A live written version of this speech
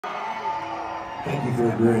Thank you for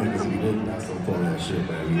agreeing, because if you didn't, that's some funny that shit,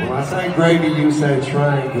 baby. When I say gravy, you say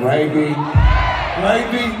train. Gravy,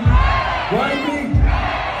 gravy, gravy,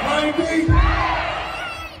 gravy.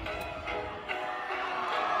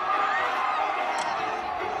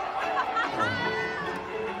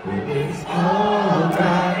 It's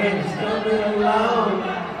alright, it's coming along.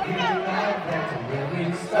 Where we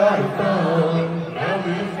started from.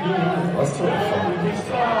 Let's talk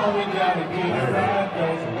about we gotta get right back to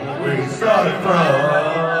where we started from.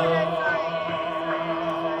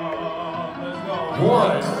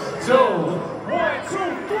 1, 2, 1, 2,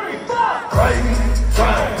 3, 4. Gravy,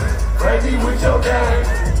 train, gravy with your gang.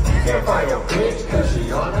 You can't find your bitch cause she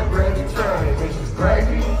on that gravy train. This is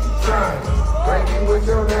gravy, train, gravy with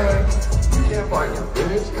your gang. You can't find your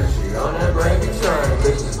bitch cause she on that gravy train.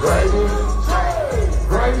 This is gravy,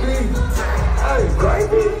 gravy, hey,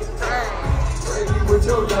 gravy. With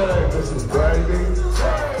your gang, this is gravy,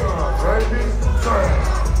 gravy,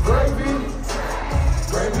 gravy,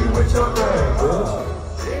 gravy with your gang, bitch.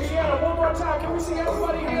 Indiana, one more time, can we see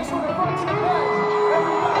everybody hands from the front to the back?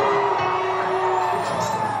 Everybody.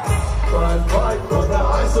 Fine fight for the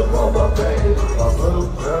ice upon my face. My blue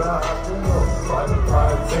girl, I can go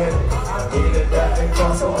private jet. I needed that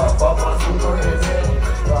income, so I bought my super head.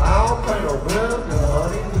 But I don't pay no bill,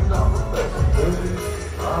 honey, you know my baby.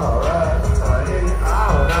 Alright.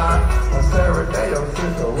 Serenade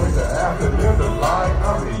sister with the afternoon delight.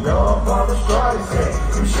 I'm a young Barbara Streisand.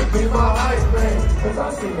 You should be my hype man, cause I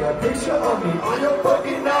see that picture of me on your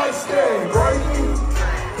fucking nightstand. Gravy,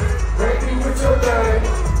 gravy with your gang.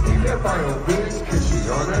 You can't find no bitch cause she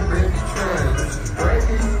on that gravy train. This is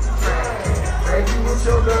gravy, gravy with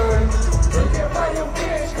your gang. You can't find your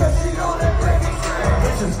bitch cause she on that gravy train.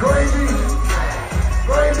 This is gravy,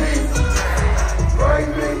 gravy,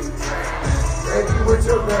 gravy. Gravy with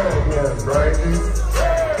your gang, yeah, gravy,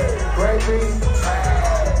 gravy,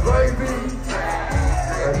 gravy,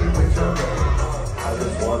 gravy with your gang. I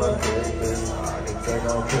just wanna kick this, I can take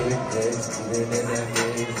on big things, even in that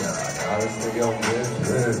big guy. I just think I'm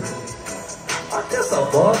business. I guess I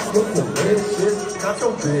bust with the big shit, got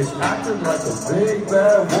your bitch acting like a big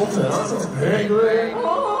bad woman on some big leg.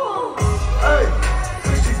 Hey,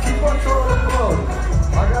 you should keep on trying to blow.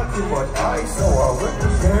 I got too much ice, so I whip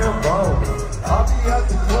this damn bone. I'll be at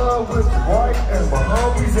the club with the white and my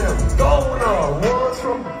homies and we going on ones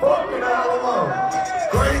from the fucking Alamo.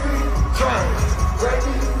 Gravy, train,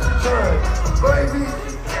 gravy, train, gravy,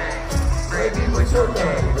 gravy with your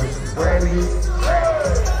gang. This is gravy,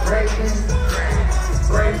 gravy,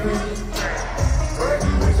 gravy,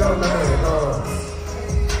 gravy with your gang.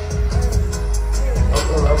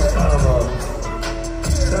 That was kind of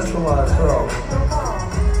a centralized throw.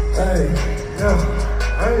 Hey, yeah,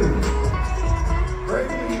 hey.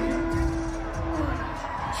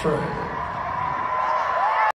 Train.